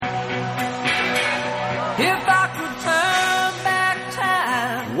If I could turn back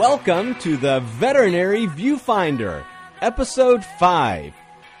time. Welcome to the Veterinary Viewfinder, Episode 5,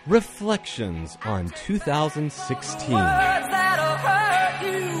 Reflections on 2016. Words that'll hurt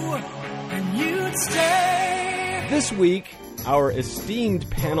you, and you'd stay. This week, our esteemed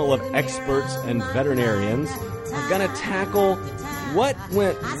panel of experts and veterinarians are going to tackle what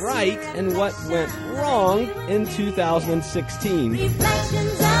went right and what went wrong in 2016.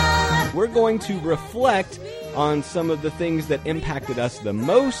 We're going to reflect on some of the things that impacted us the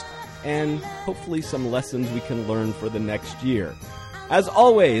most and hopefully some lessons we can learn for the next year. As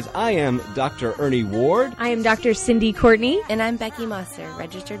always, I am Dr. Ernie Ward. I am Dr. Cindy Courtney. And I'm Becky Mosser,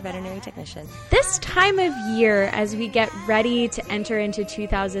 registered veterinary technician. This time of year, as we get ready to enter into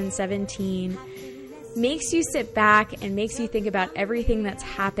 2017, makes you sit back and makes you think about everything that's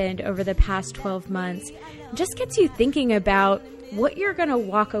happened over the past 12 months. Just gets you thinking about what you're going to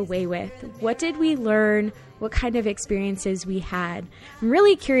walk away with. What did we learn? What kind of experiences we had? I'm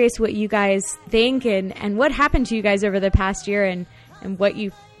really curious what you guys think and what happened to you guys over the past year and what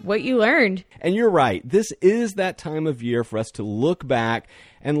you learned. And you're right. This is that time of year for us to look back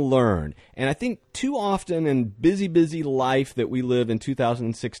and learn. And I think too often in busy life that we live in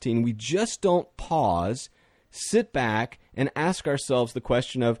 2016, we just don't pause, sit back, and ask ourselves the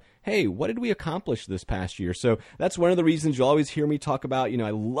question of, hey, what did we accomplish this past year? So that's one of the reasons you'll always hear me talk about, I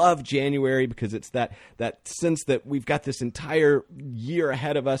love January because it's that sense that we've got this entire year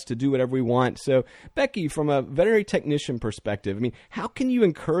ahead of us to do whatever we want. So Becky, from a veterinary technician perspective, how can you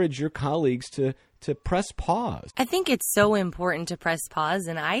encourage your colleagues to press pause? I think it's so important to press pause,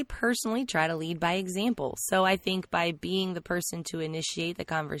 and I personally try to lead by example. So I think by being the person to initiate the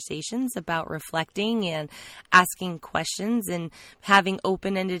conversations about reflecting and asking questions and having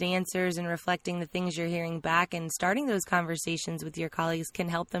open-ended answers and reflecting the things you're hearing back and starting those conversations with your colleagues can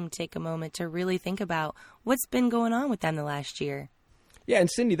help them take a moment to really think about what's been going on with them the last year. Yeah, and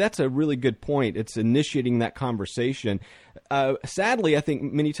Cindy, that's a really good point. It's initiating that conversation. Sadly, I think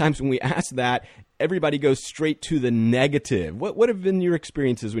many times when we ask that, everybody goes straight to the negative. What have been your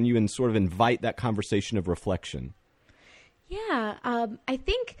experiences when you sort of invite that conversation of reflection? Yeah, I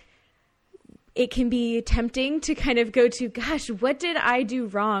think it can be tempting to kind of go to, gosh, what did I do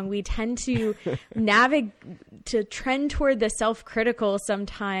wrong? We tend to to trend toward the self-critical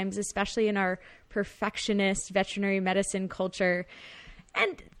sometimes, especially in our perfectionist veterinary medicine culture.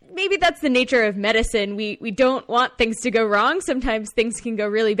 And maybe that's the nature of medicine. We don't want things to go wrong. Sometimes things can go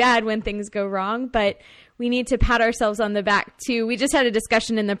really bad when things go wrong, but we need to pat ourselves on the back too. We just had a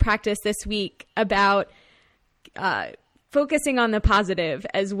discussion in the practice this week about focusing on the positive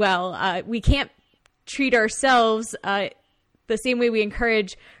as well. We can't treat ourselves the same way we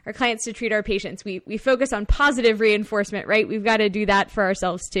encourage our clients to treat our patients. We focus on positive reinforcement, right? We've got to do that for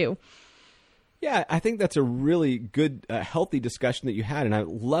ourselves too. Yeah, I think that's a really good, healthy discussion that you had, and I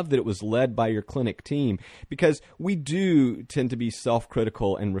love that it was led by your clinic team because we do tend to be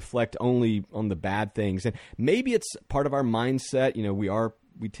self-critical and reflect only on the bad things, and maybe it's part of our mindset.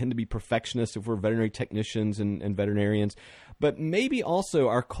 We tend to be perfectionists if we're veterinary technicians and veterinarians, but maybe also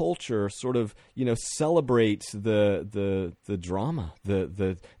our culture sort of celebrates the drama,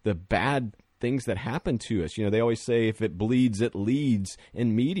 the bad things that happen to us. They always say if it bleeds, it leads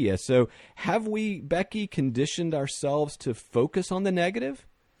in media. So have we, Becky, conditioned ourselves to focus on the negative?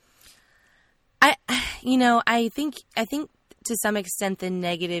 I think to some extent the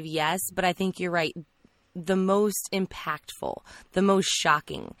negative, yes, but I think you're right. The most impactful, the most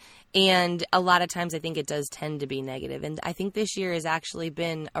shocking. And a lot of times I think it does tend to be negative. And I think this year has actually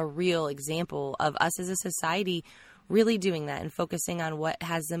been a real example of us as a society really doing that and focusing on what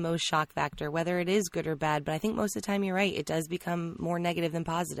has the most shock factor, whether it is good or bad. But I think most of the time you're right. It does become more negative than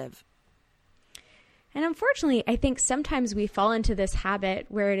positive. And unfortunately, I think sometimes we fall into this habit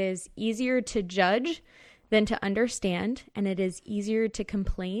where it is easier to judge than to understand, and it is easier to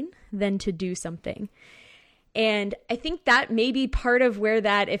complain than to do something. And I think that may be part of where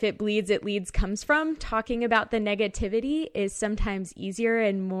that if it bleeds, it leads comes from. Talking about the negativity is sometimes easier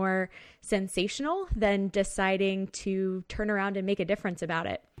and more sensational than deciding to turn around and make a difference about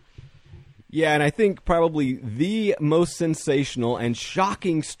it. Yeah, and I think probably the most sensational and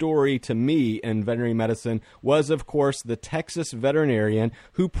shocking story to me in veterinary medicine was, of course, the Texas veterinarian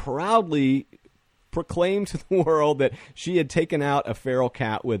who proudly proclaimed to the world that she had taken out a feral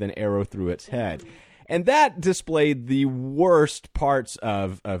cat with an arrow through its head. And that displayed the worst parts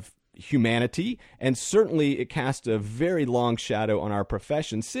of humanity, and certainly it cast a very long shadow on our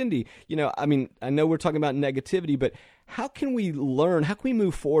profession. Cindy, I know we're talking about negativity, but how can we learn? How can we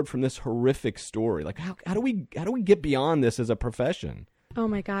move forward from this horrific story? Like, how do we get beyond this as a profession? Oh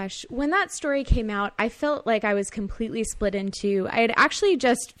my gosh. When that story came out, I felt like I was completely split in two. I had actually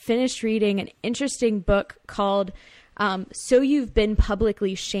just finished reading an interesting book called So You've Been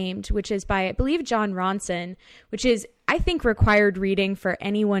Publicly Shamed, which is by, I believe, John Ronson, which is, I think, required reading for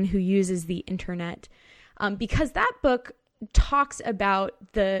anyone who uses the internet. Because that book talks about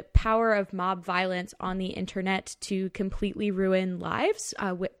the power of mob violence on the internet to completely ruin lives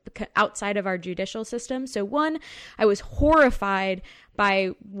outside of our judicial system. So one, I was horrified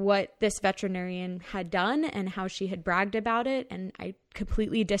by what this veterinarian had done and how she had bragged about it. And I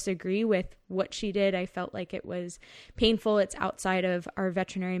completely disagree with what she did. I felt like it was painful. It's outside of our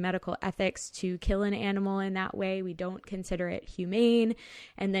veterinary medical ethics to kill an animal in that way. We don't consider it humane.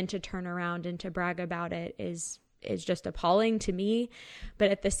 And then to turn around and to brag about it is just appalling to me.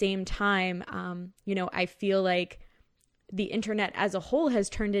 But at the same time, I feel like the internet as a whole has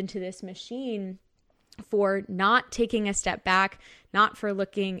turned into this machine for not taking a step back, not for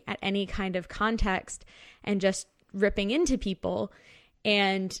looking at any kind of context and just ripping into people.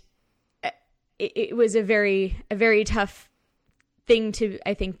 And it was a very tough thing to,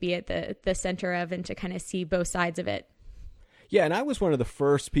 I think, be at the center of and to kind of see both sides of it. Yeah, and I was one of the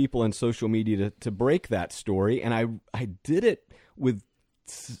first people in social media to break that story, and I did it with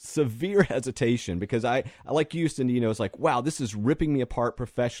severe hesitation because I like you, Cindy, it's like, wow, this is ripping me apart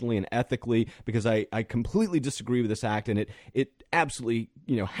professionally and ethically because I completely disagree with this act, and it absolutely,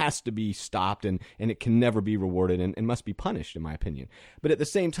 has to be stopped and it can never be rewarded and must be punished, in my opinion. But at the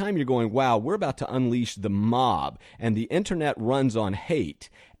same time, you're going, wow, we're about to unleash the mob, and the internet runs on hate,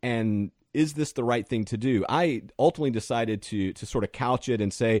 and is this the right thing to do? I ultimately decided to sort of couch it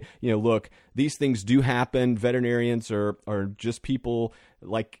and say, look, these things do happen. Veterinarians are just people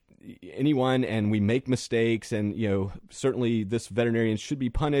like anyone, and we make mistakes. And, certainly this veterinarian should be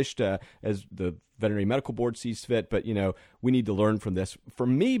punished as the Veterinary Medical Board sees fit. But, we need to learn from this. For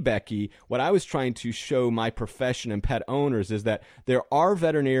me, Becky, what I was trying to show my profession and pet owners is that there are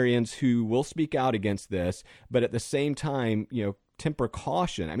veterinarians who will speak out against this, but at the same time, temper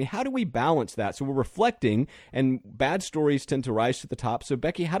caution. I mean, how do we balance that? So we're reflecting, and bad stories tend to rise to the top. So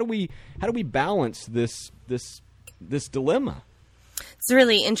Becky, how do we balance this dilemma? It's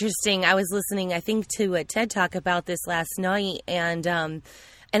really interesting. I was listening, I think, to a TED Talk about this last night, and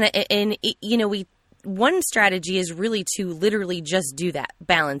one strategy is really to literally just do that,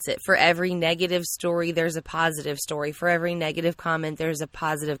 balance it. For every negative story, there's a positive story. For every negative comment, there's a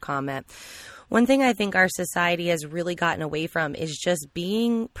positive comment. One thing I think our society has really gotten away from is just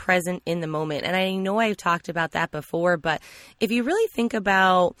being present in the moment. And I know I've talked about that before, but if you really think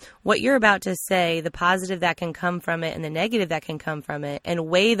about what you're about to say, the positive that can come from it and the negative that can come from it, and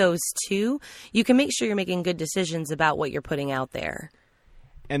weigh those two, you can make sure you're making good decisions about what you're putting out there.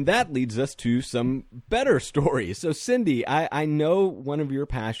 And that leads us to some better stories. So, Cindy, I know one of your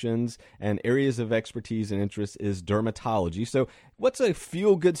passions and areas of expertise and interest is dermatology. So what's a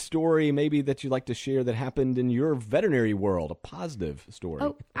feel-good story maybe that you'd like to share that happened in your veterinary world, a positive story?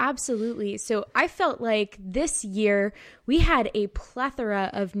 Oh, absolutely. So I felt like this year we had a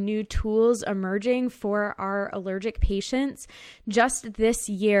plethora of new tools emerging for our allergic patients. Just this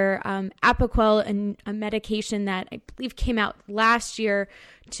year, Apoquel, a medication that I believe came out last year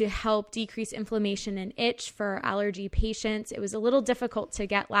to help decrease inflammation and itch for allergy patients. It was a little difficult to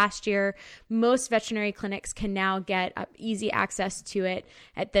get last year. Most veterinary clinics can now get easy access to it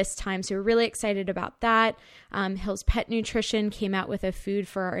at this time. So we're really excited about that. Hill's Pet Nutrition came out with a food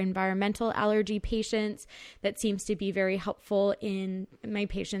for our environmental allergy patients that seems to be very helpful in my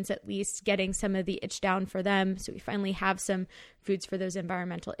patients, at least getting some of the itch down for them. So we finally have some foods for those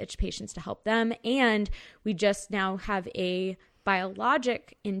environmental itch patients to help them. And we just now have a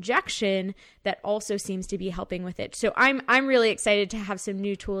biologic injection that also seems to be helping with it. So I'm really excited to have some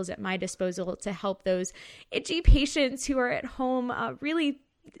new tools at my disposal to help those itchy patients who are at home really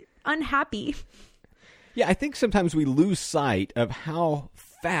unhappy. Yeah, I think sometimes we lose sight of how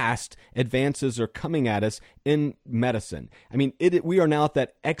fast advances are coming at us in medicine. I mean, we are now at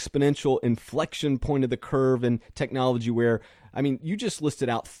that exponential inflection point of the curve in technology where, I mean, you just listed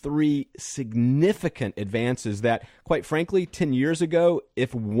out 3 significant advances that, quite frankly, 10 years ago,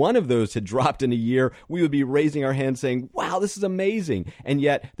 if one of those had dropped in a year, we would be raising our hands saying, wow, this is amazing. And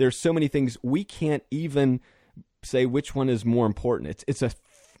yet there's so many things we can't even say which one is more important. It's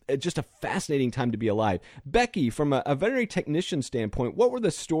just a fascinating time to be alive. Becky, from a veterinary technician standpoint, what were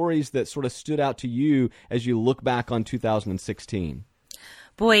the stories that sort of stood out to you as you look back on 2016?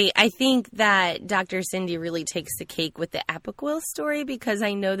 Boy, I think that Dr. Cindy really takes the cake with the Apoquel story, because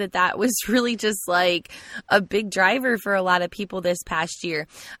I know that was really just like a big driver for a lot of people this past year.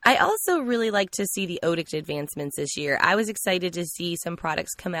 I also really like to see the OTIC advancements this year. I was excited to see some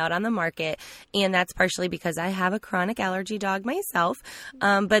products come out on the market, and that's partially because I have a chronic allergy dog myself,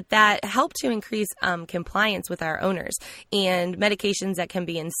 but that helped to increase compliance with our owners, and medications that can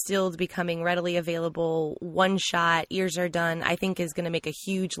be instilled becoming readily available, one shot, ears are done, I think is going to make a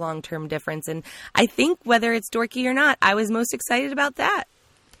huge long-term difference. And I think whether it's dorky or not, I was most excited about that.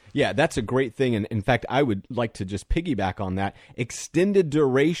 Yeah, that's a great thing. And in fact, I would like to just piggyback on that. Extended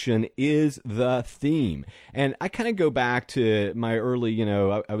duration is the theme. And I kind of go back to my early,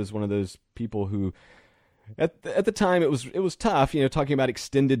 I was one of those people who at the time it was tough, talking about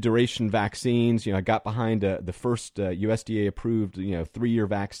extended duration vaccines. I got behind the first USDA approved, 3-year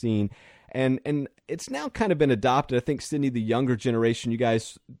vaccine. And it's now kind of been adopted. I think, Cindy, the younger generation, you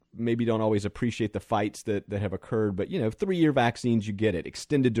guys maybe don't always appreciate the fights that have occurred. But, 3-year vaccines, you get it.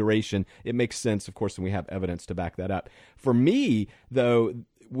 Extended duration, it makes sense, of course, and we have evidence to back that up. For me, though,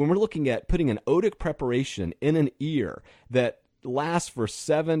 when we're looking at putting an OTIC preparation in an ear that lasts for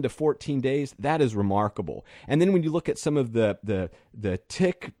 7 to 14 days, that is remarkable. And then when you look at some of the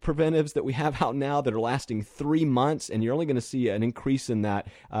tick preventives that we have out now that are lasting 3 months, and you're only going to see an increase in that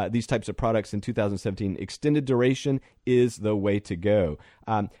these types of products in 2017, extended duration is the way to go.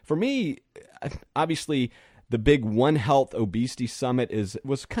 For me, obviously, the big One Health Obesity Summit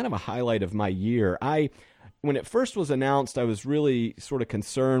was kind of a highlight of my year. When it first was announced, I was really sort of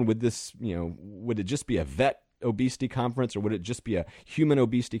concerned with this, would it just be a vet obesity conference, or would it just be a human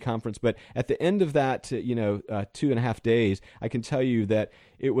obesity conference? But at the end of that, 2.5 days, I can tell you that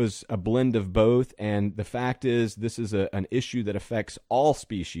it was a blend of both. And the fact is, this is an issue that affects all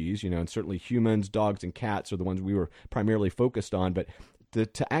species, and certainly humans, dogs, and cats are the ones we were primarily focused on. But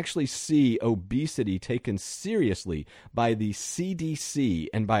to actually see obesity taken seriously by the CDC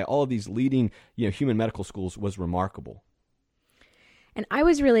and by all of these leading, human medical schools was remarkable. And I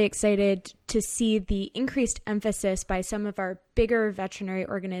was really excited to see the increased emphasis by some of our bigger veterinary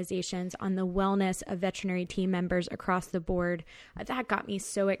organizations on the wellness of veterinary team members across the board. That got me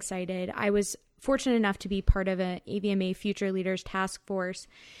so excited. I was fortunate enough to be part of an AVMA Future Leaders Task Force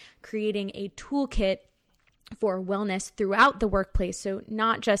creating a toolkit for wellness throughout the workplace. So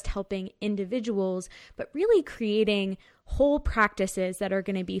not just helping individuals, but really creating whole practices that are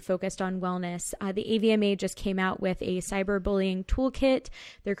going to be focused on wellness. The AVMA just came out with a cyberbullying toolkit.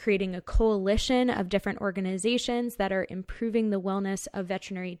 They're creating a coalition of different organizations that are improving the wellness of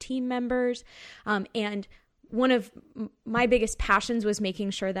veterinary team members. And one of my biggest passions was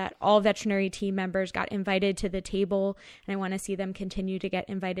making sure that all veterinary team members got invited to the table. And I want to see them continue to get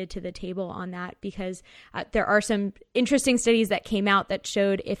invited to the table on that, because there are some interesting studies that came out that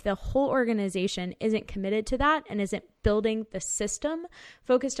showed if the whole organization isn't committed to that and isn't building the system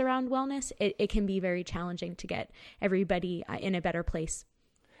focused around wellness, it can be very challenging to get everybody in a better place.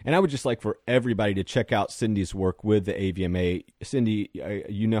 And I would just like for everybody to check out Cindy's work with the AVMA. Cindy,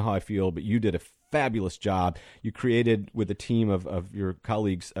 you know how I feel, but you did a fabulous job. You created with a team of your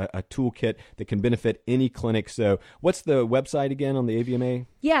colleagues a toolkit that can benefit any clinic. So what's the website again on the AVMA?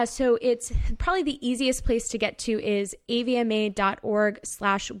 Yeah, so it's probably the easiest place to get to is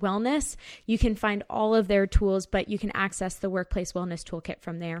avma.org/wellness. You can find all of their tools, but you can access the Workplace Wellness Toolkit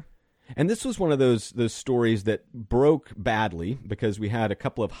from there. And this was one of those stories that broke badly because we had a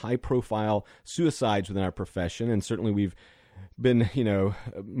couple of high-profile suicides within our profession, and certainly we've been,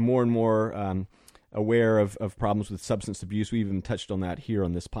 more and more aware of problems with substance abuse. We even touched on that here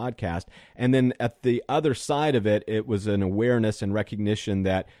on this podcast. And then at the other side of it, it was an awareness and recognition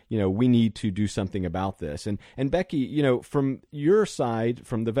that, we need to do something about this. And Becky, from your side,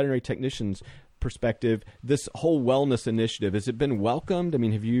 from the veterinary technicians' perspective, this whole wellness initiative, has it been welcomed? I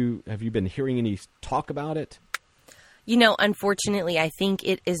mean, have you been hearing any talk about it? Unfortunately, I think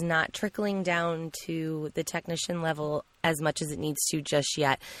it is not trickling down to the technician level as much as it needs to just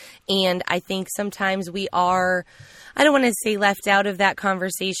yet. And I think sometimes we are, I don't want to say left out of that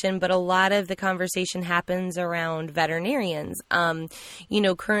conversation, but a lot of the conversation happens around veterinarians.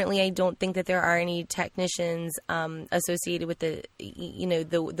 Currently I don't think that there are any technicians associated with the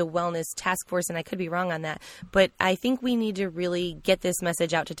wellness task force, and I could be wrong on that. But I think we need to really get this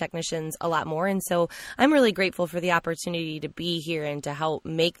message out to technicians a lot more. And so I'm really grateful for the opportunity to be here and to help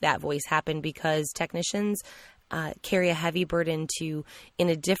make that voice happen, because technicians carry a heavy burden in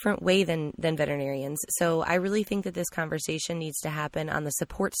a different way than veterinarians. So I really think that this conversation needs to happen on the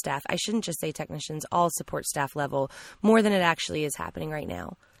support staff. I shouldn't just say technicians, all support staff level, more than it actually is happening right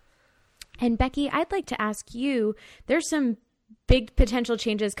now. And Becky, I'd like to ask you, there's some big potential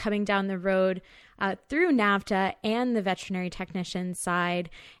changes coming down the road through NAVTA and the veterinary technician side.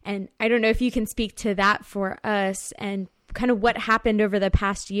 And I don't know if you can speak to that for us and kind of what happened over the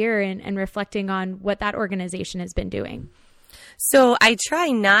past year and reflecting on what that organization has been doing. So I try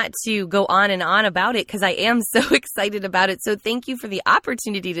not to go on and on about it because I am so excited about it. So thank you for the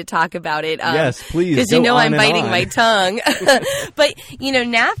opportunity to talk about it. Yes, please. Because I'm biting my tongue. But,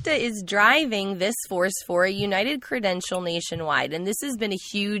 NAVTA is driving this force for a united credential nationwide. And this has been a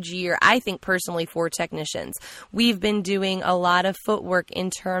huge year, I think, personally, for technicians. We've been doing a lot of footwork in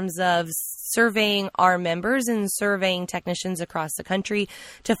terms of surveying our members and surveying technicians across the country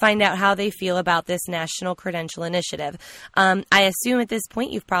to find out how they feel about this National Credential Initiative. I assume at this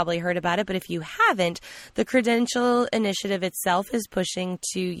point you've probably heard about it, but if you haven't, the Credential Initiative itself is pushing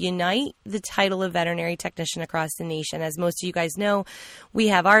to unite the title of veterinary technician across the nation. As most of you guys know, we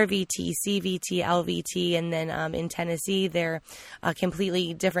have RVT, CVT, LVT, and then in Tennessee, they're a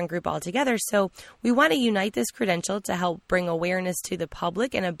completely different group altogether. So we want to unite this credential to help bring awareness to the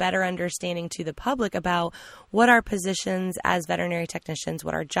public and a better understanding to the public about what our positions as veterinary technicians,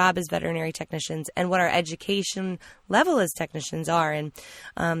 what our job as veterinary technicians, and what our education level as technicians are. And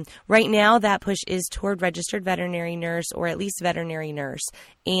right now, that push is toward registered veterinary nurse or at least veterinary nurse.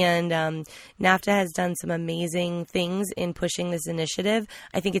 And NAVTA has done some amazing things in pushing this initiative.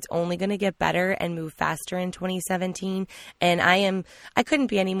 I think it's only going to get better and move faster in 2017. And I couldn't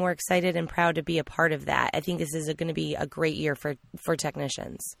be any more excited and proud to be a part of that. I think this is going to be a great year for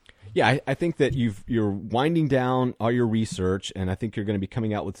technicians. Yeah, I think that you're winding down all your research, and I think you're going to be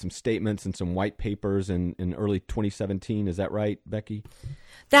coming out with some statements and some white papers in early 2017. Is that right, Becky?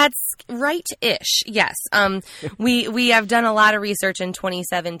 That's right-ish, yes. We have done a lot of research in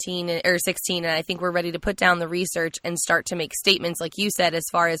 2017 or 16, and I think we're ready to put down the research and start to make statements, like you said, as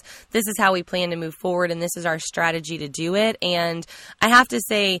far as this is how we plan to move forward, and this is our strategy to do it. And I have to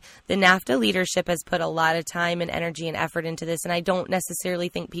say the NAVTA leadership has put a lot of time and energy and effort into this, and I don't necessarily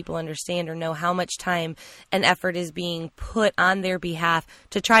think people understand or know how much time and effort is being put on their behalf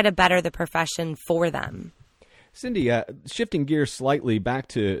to try to better the profession for them. Cindy, shifting gears slightly back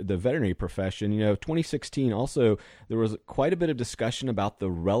to the veterinary profession, 2016 also, there was quite a bit of discussion about the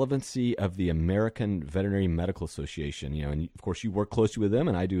relevancy of the American Veterinary Medical Association, and of course you work closely with them,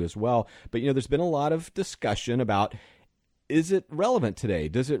 and I do as well, but there's been a lot of discussion about, is it relevant today?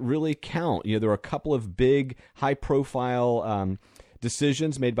 Does it really count? There are a couple of big, high-profile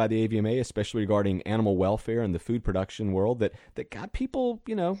decisions made by the AVMA, especially regarding animal welfare in the food production world, that got people,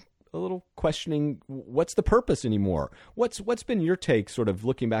 a little questioning what's the purpose anymore. What's been your take, sort of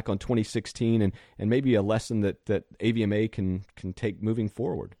looking back on 2016 and maybe a lesson that AVMA can take moving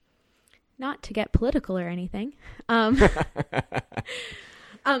forward? Not to get political or anything.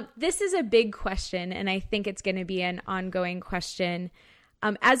 This is a big question, and I think it's going to be an ongoing question.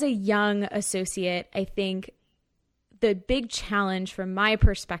 As a young associate, I think the big challenge from my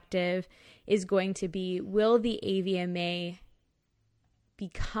perspective is going to be, will the AVMA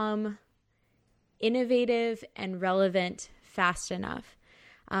become innovative and relevant fast enough?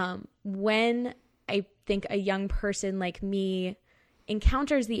 When I think a young person like me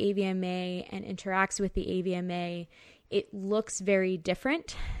encounters the AVMA and interacts with the AVMA, it looks very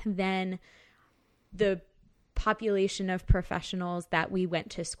different than the population of professionals that we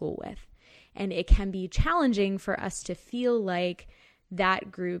went to school with. And it can be challenging for us to feel like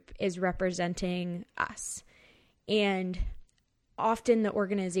that group is representing us. And often the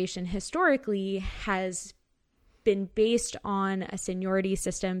organization historically has been based on a seniority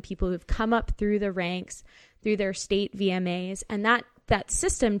system, people who've come up through the ranks, through their state VMAs, and that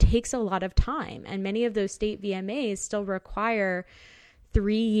system takes a lot of time. And many of those state VMAs still require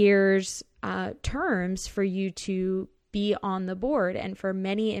 3 years terms for you to be on the board. And for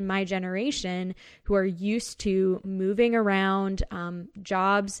many in my generation who are used to moving around,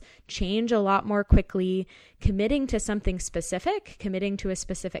 jobs change a lot more quickly, committing to something specific, committing to a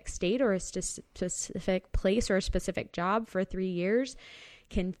specific state or a specific place or a specific job for 3 years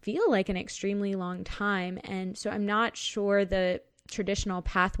can feel like an extremely long time. And so I'm not sure the traditional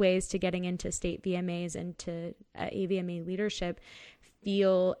pathways to getting into state VMAs and to AVMA leadership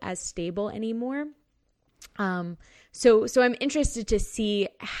feel as stable anymore. So I'm interested to see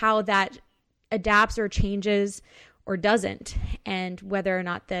how that adapts or changes or doesn't, and whether or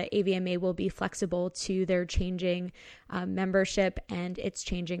not the AVMA will be flexible to their changing membership and its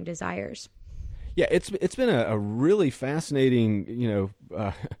changing desires. Yeah, it's been a really fascinating,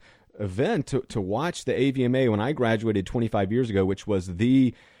 event to watch the AVMA when I graduated 25 years ago, which was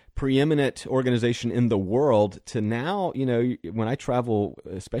the preeminent organization in the world to now, when I travel,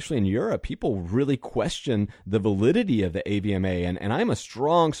 especially in Europe, people really question the validity of the AVMA. And I'm a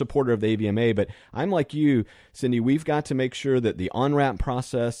strong supporter of the AVMA, but I'm like you, Cindy, we've got to make sure that the on-ramp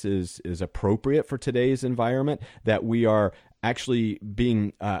process is appropriate for today's environment, that we are actually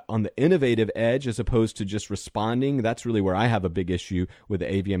being on the innovative edge as opposed to just responding. That's really where I have a big issue with the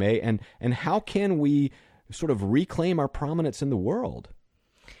AVMA. And how can we sort of reclaim our prominence in the world?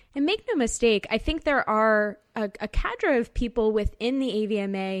 And make no mistake, I think there are a cadre of people within the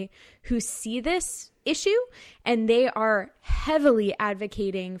AVMA who see this issue, and they are heavily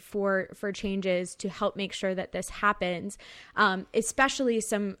advocating for changes to help make sure that this happens, especially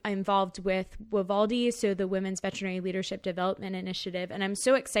some involved with WVALDI, so the Women's Veterinary Leadership Development Initiative. And I'm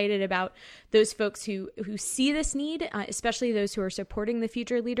so excited about those folks who see this need, especially those who are supporting the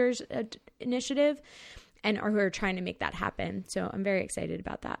Future Leaders Initiative, and who are trying to make that happen. So I'm very excited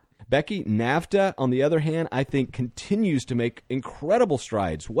about that. Becky, NAVHDA, on the other hand, I think continues to make incredible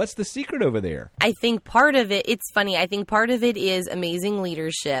strides. What's the secret over there? I think part of it, it's funny, I think part of it is amazing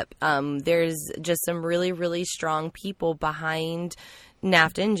leadership. There's just some really, really strong people behind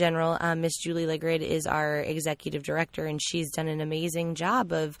NAVHDA in general. Miss Julie Legrid is our executive director, and she's done an amazing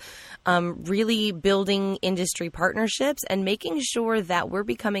job of really building industry partnerships and making sure that we're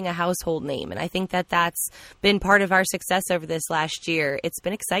becoming a household name. And I think that that's been part of our success over this last year. It's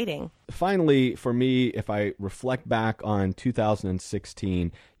been exciting. Finally, for me, if I reflect back on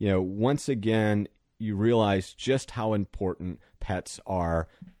 2016, once again, you realize just how important pets are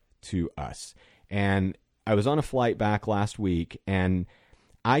to us. And I was on a flight back last week, and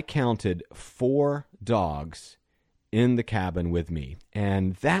I counted 4 dogs in the cabin with me.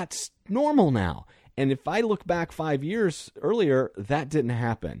 And that's normal now. And if I look back 5 years earlier, that didn't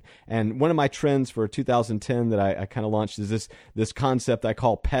happen. And one of my trends for 2010 that I kind of launched is this concept I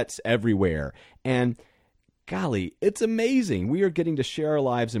call pets everywhere. And golly, it's amazing. We are getting to share our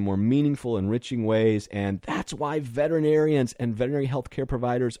lives in more meaningful, enriching ways, and that's why veterinarians and veterinary healthcare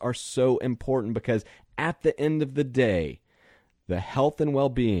providers are so important, because at the end of the day, the health and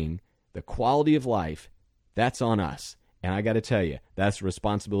well-being, the quality of life, that's on us. And I got to tell you, that's a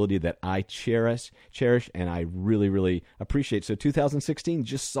responsibility that I cherish, and I really, really appreciate. So 2016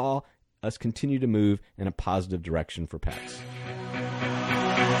 just saw us continue to move in a positive direction for pets.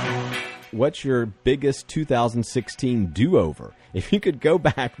 What's your biggest 2016 do-over? If you could go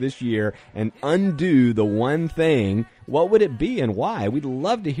back this year and undo the one thing, what would it be and why? We'd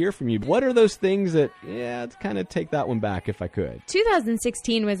love to hear from you. What are those things that, let's kind of take that one back if I could.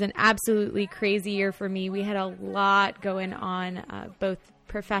 2016 was an absolutely crazy year for me. We had a lot going on, both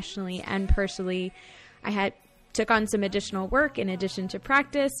professionally and personally. I took on some additional work in addition to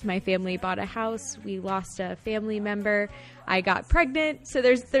practice. My family bought a house. We lost a family member. I got pregnant. So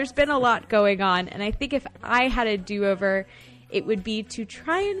there's been a lot going on. And I think if I had a do-over, it would be to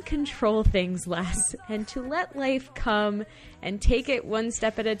try and control things less and to let life come and take it one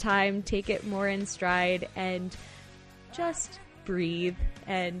step at a time, take it more in stride, and just breathe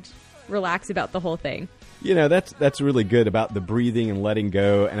and relax about the whole thing. That's really good about the breathing and letting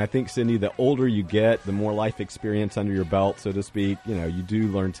go. And I think, Cindy, the older you get, the more life experience under your belt, so to speak, you do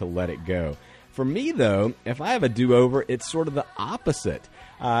learn to let it go. For me, though, if I have a do-over, it's sort of the opposite.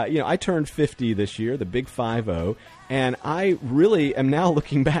 I turned 50 this year, the big 50, and I really am now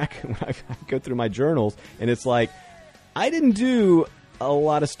looking back when I go through my journals, and it's like, I didn't do a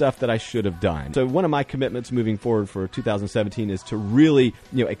lot of stuff that I should have done. So one of my commitments moving forward for 2017 is to really,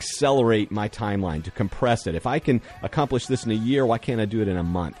 accelerate my timeline, to compress it. If I can accomplish this in a year, why can't I do it in a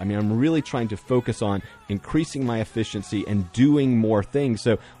month? I mean, I'm really trying to focus on increasing my efficiency and doing more things.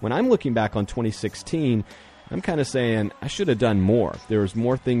 So when I'm looking back on 2016, I'm kind of saying I should have done more. There was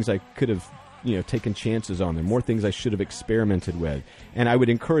more things I could have taken chances on. There are more things I should have experimented with. And I would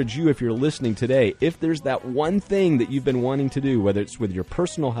encourage you, if you're listening today, if there's that one thing that you've been wanting to do, whether it's with your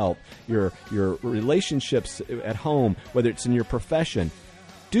personal health, your relationships at home, whether it's in your profession,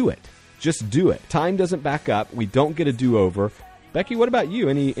 do it. Just do it. Time doesn't back up. We don't get a do-over. Becky, what about you?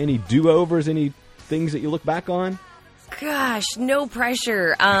 Any do-overs, any things that you look back on? Gosh, no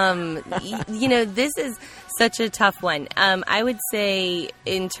pressure. This is such a tough one. I would say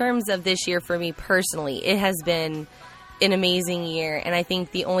in terms of this year for me personally, it has been an amazing year. And I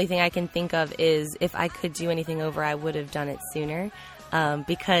think the only thing I can think of is if I could do anything over, I would have done it sooner.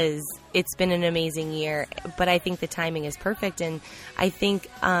 Because it's been an amazing year, but I think the timing is perfect. And I think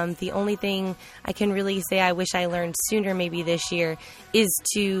the only thing I can really say I wish I learned sooner maybe this year is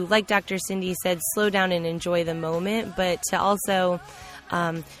to, like Dr. Cindy said, slow down and enjoy the moment, but to also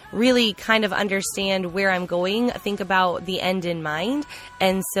really kind of understand where I'm going, think about the end in mind.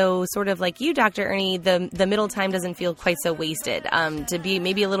 And so sort of like you, Dr. Ernie, the middle time doesn't feel quite so wasted, to be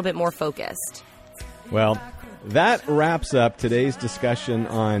maybe a little bit more focused. Well, that wraps up today's discussion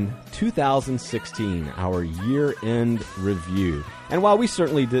on 2016, our year-end review. And while we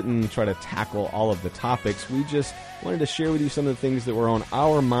certainly didn't try to tackle all of the topics, we just wanted to share with you some of the things that were on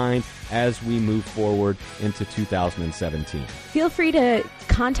our mind as we move forward into 2017. Feel free to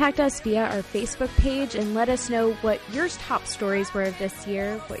contact us via our Facebook page and let us know what your top stories were of this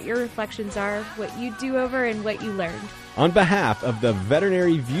year, what your reflections are, what you do over, and what you learned. On behalf of the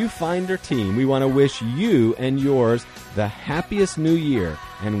Veterinary Viewfinder team, we want to wish you and yours the happiest new year,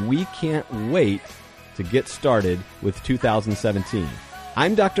 and we can't wait to get started with 2017.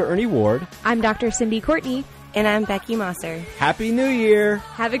 I'm Dr. Ernie Ward. I'm Dr. Cindy Courtney. And I'm Becky Mosser. Happy New Year.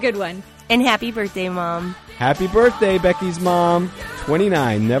 Have a good one. And happy birthday, Mom. Happy birthday, Becky's mom.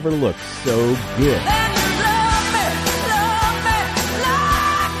 29 never looked so good.